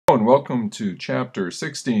And welcome to Chapter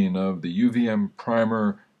 16 of the UVM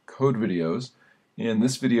Primer code videos. In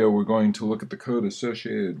this video we're going to look at the code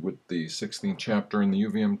associated with the 16th chapter in the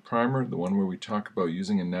UVM Primer, the one where we talk about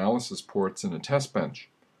using analysis ports in a test bench.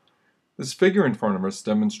 This figure in front of us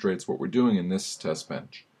demonstrates what we're doing in this test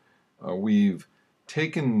bench. We've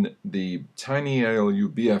taken the tiny ALU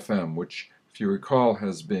BFM, which if you recall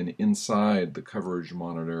has been inside the coverage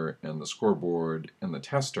monitor and the scoreboard and the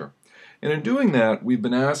tester. And in doing that, we've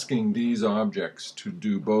been asking these objects to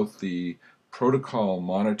do both the protocol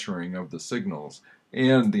monitoring of the signals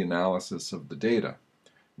and the analysis of the data.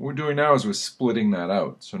 What we're doing now is we're splitting that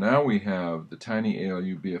out. So now we have the tiny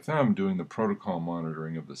ALU BFM doing the protocol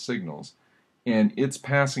monitoring of the signals, and it's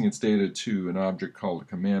passing its data to an object called a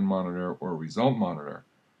command monitor or result monitor.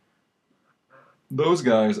 Those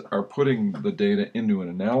guys are putting the data into an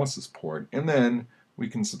analysis port, and then we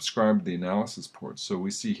can subscribe to the analysis port. So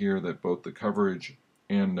we see here that both the coverage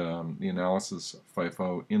and the analysis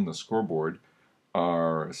FIFO in the scoreboard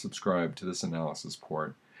are subscribed to this analysis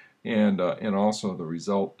port, and also the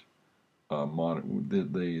result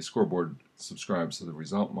the scoreboard subscribes to the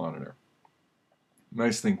result monitor.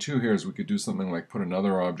 Nice thing too here is we could do something like put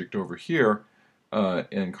another object over here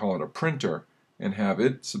and call it a printer and have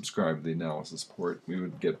it subscribe to the analysis port. We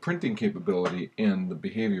would get printing capability, and the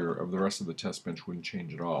behavior of the rest of the test bench wouldn't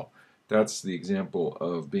change at all. That's the example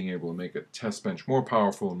of being able to make a test bench more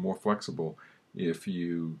powerful and more flexible if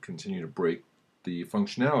you continue to break the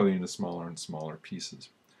functionality into smaller and smaller pieces.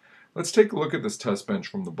 Let's take a look at this test bench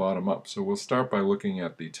from the bottom up. So we'll start by looking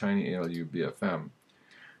at the tiny ALU BFM.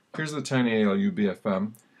 Here's the tiny ALU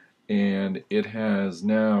BFM. And it has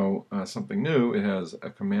now something new. It has a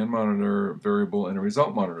command monitor variable and a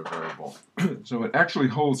result monitor variable. So it actually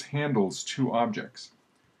handles two objects.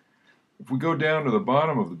 If we go down to the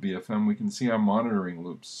bottom of the BFM, we can see our monitoring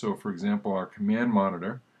loops. So for example, our command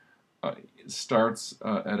monitor starts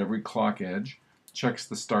at every clock edge, checks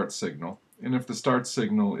the start signal, and if the start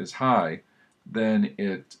signal is high, then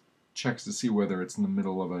it checks to see whether it's in the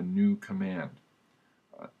middle of a new command.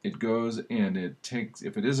 It goes and it takes,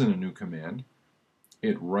 if it isn't a new command,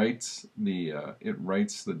 it writes the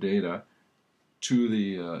data to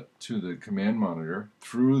the command monitor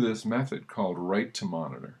through this method called write to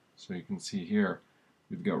monitor. So you can see here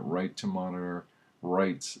we've got write to monitor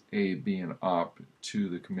writes A, B, and op to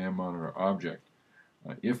the command monitor object.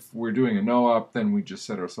 If we're doing a no op, then we just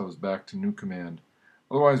set ourselves back to new command.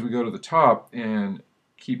 Otherwise, we go to the top and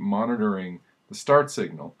keep monitoring the start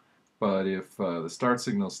signal. But if the start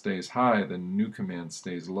signal stays high, then new command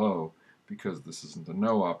stays low. Because this isn't a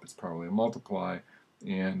no-op, it's probably a multiply,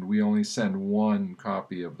 and we only send one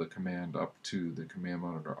copy of the command up to the command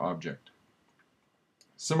monitor object.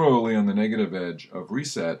 Similarly, on the negative edge of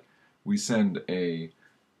reset, we send a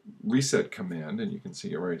reset command, and you can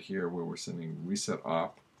see it right here where we're sending reset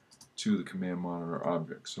op to the command monitor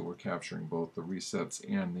object. So we're capturing both the resets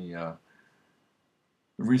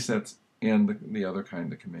and the other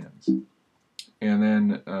kind of commands. And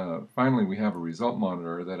then finally we have a result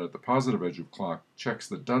monitor that at the positive edge of clock checks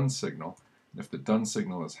the done signal. And if the done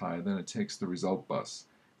signal is high, then it takes the result bus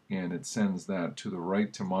and it sends that to the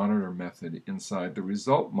write to monitor method inside the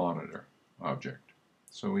result monitor object.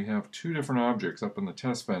 So we have two different objects up in the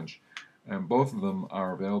test bench, and both of them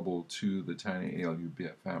are available to the tiny ALU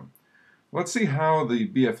BFM. Let's see how the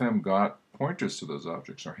BFM got pointers to those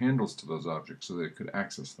objects or handles to those objects so that it could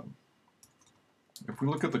access them. If we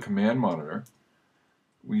look at the command monitor,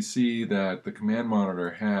 we see that the command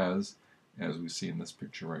monitor has, as we see in this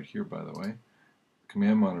picture right here by the way, the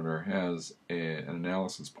command monitor has an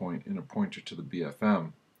analysis point and a pointer to the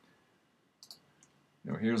BFM.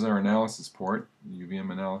 Now here's our analysis port, the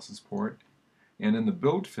UVM analysis port, and in the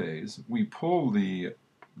build phase we pull the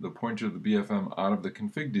pointer to the BFM out of the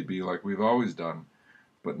config DB like we've always done.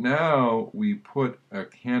 But now we put a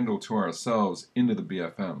handle to ourselves into the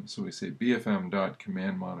BFM. So we say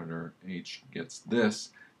bfm.command monitor h gets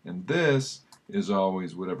this, and this is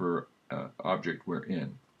always whatever object we're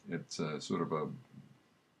in. It's sort of a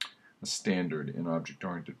standard in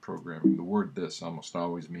object-oriented programming. The word this almost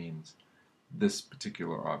always means this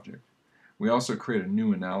particular object. We also create a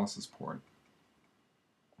new analysis port.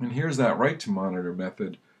 And here's that write to monitor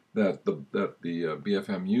method that the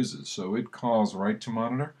BFM uses. So it calls write to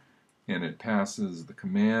monitor, and it passes the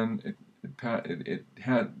command. It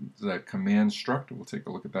had that command struct. We'll take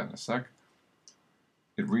a look at that in a sec.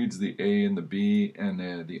 It reads the A and the B and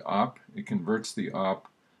the op. It converts the op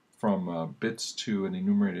from bits to an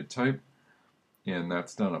enumerated type, and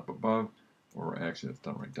that's done up above, or actually it's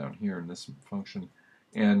done right down here in this function.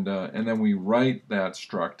 And then we write that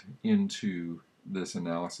struct into this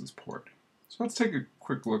analysis port. So let's take a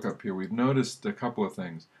quick look up here. We've noticed a couple of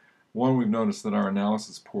things. One, we've noticed that our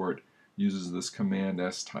analysis port uses this command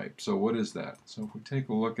S type. So what is that? So if we take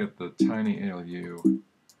a look at the tinyALU,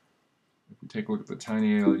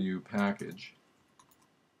 package,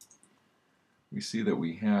 we see that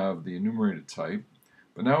we have the enumerated type,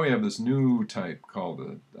 but now we have this new type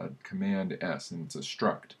called a command S, and it's a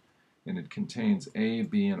struct, and it contains A,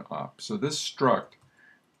 B, and op. So this struct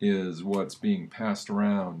is what's being passed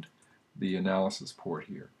around the analysis port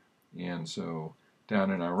here. And so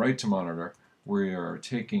down in our write to monitor, we are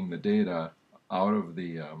taking the data out of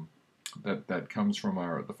the that comes from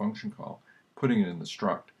the function call, putting it in the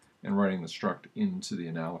struct, and writing the struct into the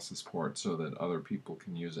analysis port so that other people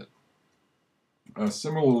can use it.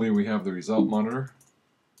 Similarly, we have the result monitor.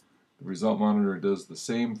 The result monitor does the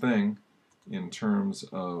same thing in terms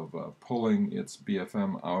of pulling its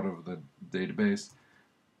BFM out of the database,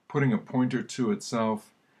 putting a pointer to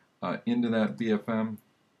itself into that BFM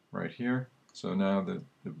right here. So now the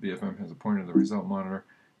BFM has a pointer to the result monitor,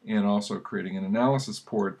 and also creating an analysis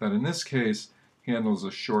port that in this case handles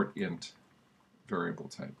a short int variable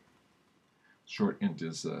type. Short int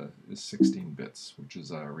is 16 bits, which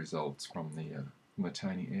is results from the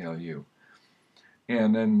tinyALU.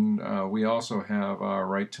 And then we also have our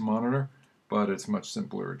write to monitor, but it's much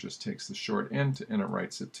simpler. It just takes the short int and it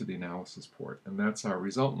writes it to the analysis port, and that's our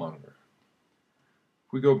result monitor.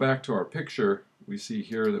 If we go back to our picture, we see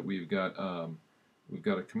here that we've got a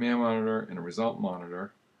command monitor and a result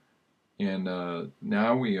monitor, and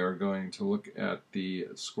now we are going to look at the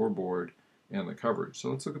scoreboard and the coverage. So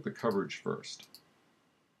let's look at the coverage first.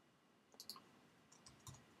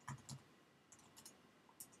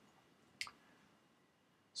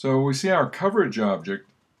 So we see our coverage object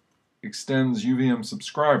extends UVM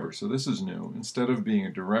subscriber. So this is new. Instead of being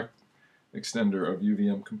a direct extender of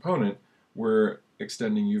UVM component, we're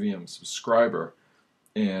extending UVM subscriber,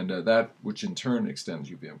 and that which in turn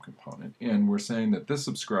extends UVM component. And we're saying that this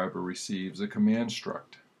subscriber receives a command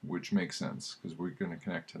struct, which makes sense because we're going to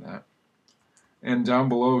connect to that. And down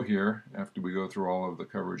below here, after we go through all of the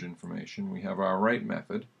coverage information, we have our write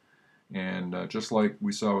method. And just like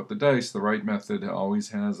we saw with the dice, the write method always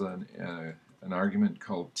has an argument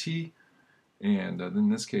called T, and in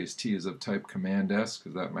this case T is of type command S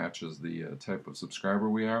because that matches the type of subscriber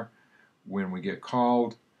we are. When we get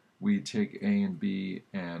called, we take A and B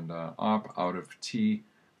and op out of T,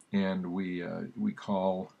 and we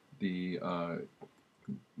call the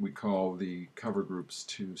cover groups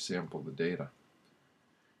to sample the data.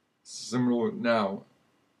 Similar, now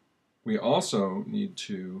we also need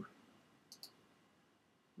to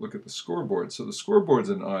look at the scoreboard. So the scoreboard's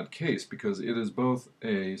an odd case because it is both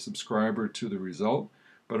a subscriber to the result,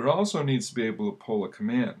 but it also needs to be able to pull a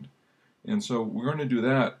command. And so we're going to do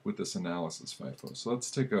that with this analysis FIFO. So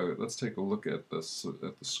let's take a look at this at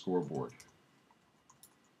the scoreboard.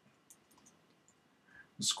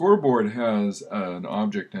 The scoreboard has an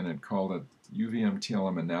object in it called a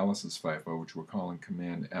UVM-TLM analysis FIFO, which we're calling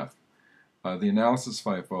command F. The analysis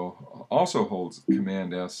FIFO also holds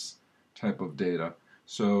command S type of data,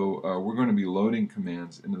 so we're going to be loading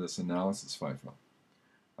commands into this analysis FIFO.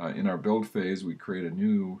 In our build phase, we create a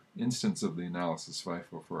new instance of the analysis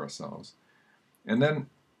FIFO for ourselves. And then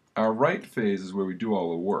our write phase is where we do all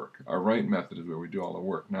the work. Our write method is where we do all the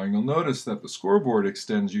work. Now you'll notice that the scoreboard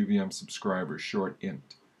extends UVM subscriber short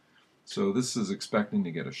int. So this is expecting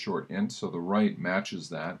to get a short int, so the write matches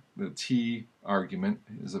that. The T argument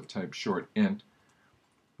is of type short int.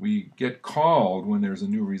 We get called when there's a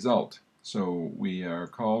new result. So we are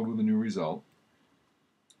called with a new result,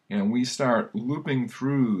 and we start looping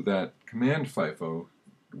through that command FIFO,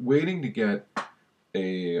 waiting to get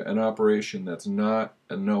an operation that's not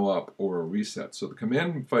a no-op or a reset. So the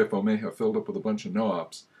command FIFO may have filled up with a bunch of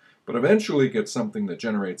no-ops, but eventually gets something that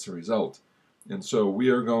generates a result. And so we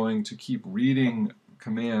are going to keep reading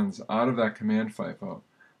commands out of that command FIFO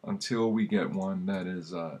until we get one that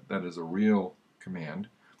is a real command.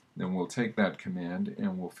 Then we'll take that command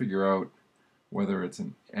and we'll figure out whether it's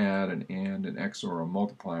an add, an and, an XOR, or a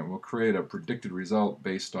multiply, and we'll create a predicted result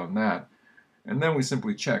based on that. And then we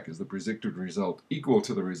simply check, is the predicted result equal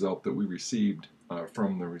to the result that we received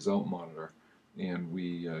from the result monitor, and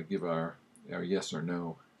we give our yes or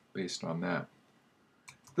no based on that.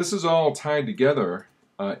 This is all tied together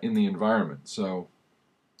in the environment. So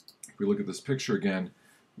if we look at this picture again,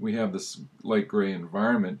 we have this light gray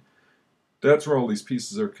environment. That's where all these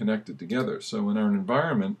pieces are connected together. So in our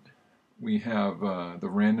environment, we have the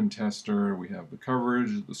random tester, we have the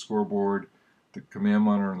coverage, the scoreboard, the command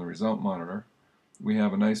monitor, and the result monitor. We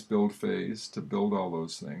have a nice build phase to build all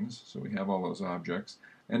those things, so we have all those objects.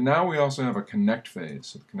 And now we also have a connect phase.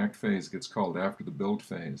 So the connect phase gets called after the build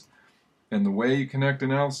phase. And the way you connect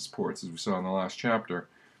analysis ports, as we saw in the last chapter,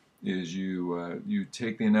 is you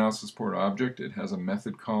take the analysis port object, it has a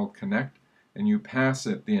method called connect, and you pass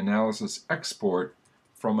it the analysis export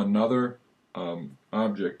from another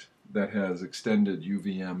object that has extended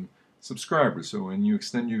UVM subscribers. So when you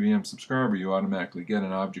extend UVM subscriber, you automatically get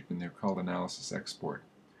an object in there called analysis export.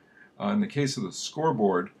 In the case of the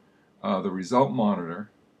scoreboard, the result monitor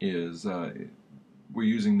is we're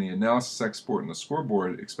using the analysis export, and the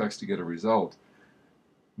scoreboard expects to get a result.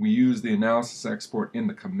 We use the analysis export in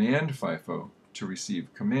the command FIFO to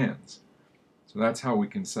receive commands. So that's how we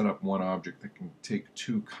can set up one object that can take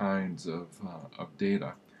two kinds of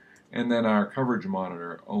data. And then our coverage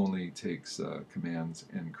monitor only takes commands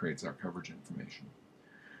and creates our coverage information.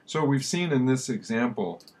 So we've seen in this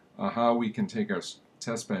example how we can take our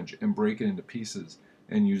test bench and break it into pieces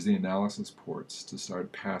and use the analysis ports to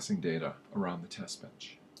start passing data around the test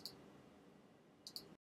bench.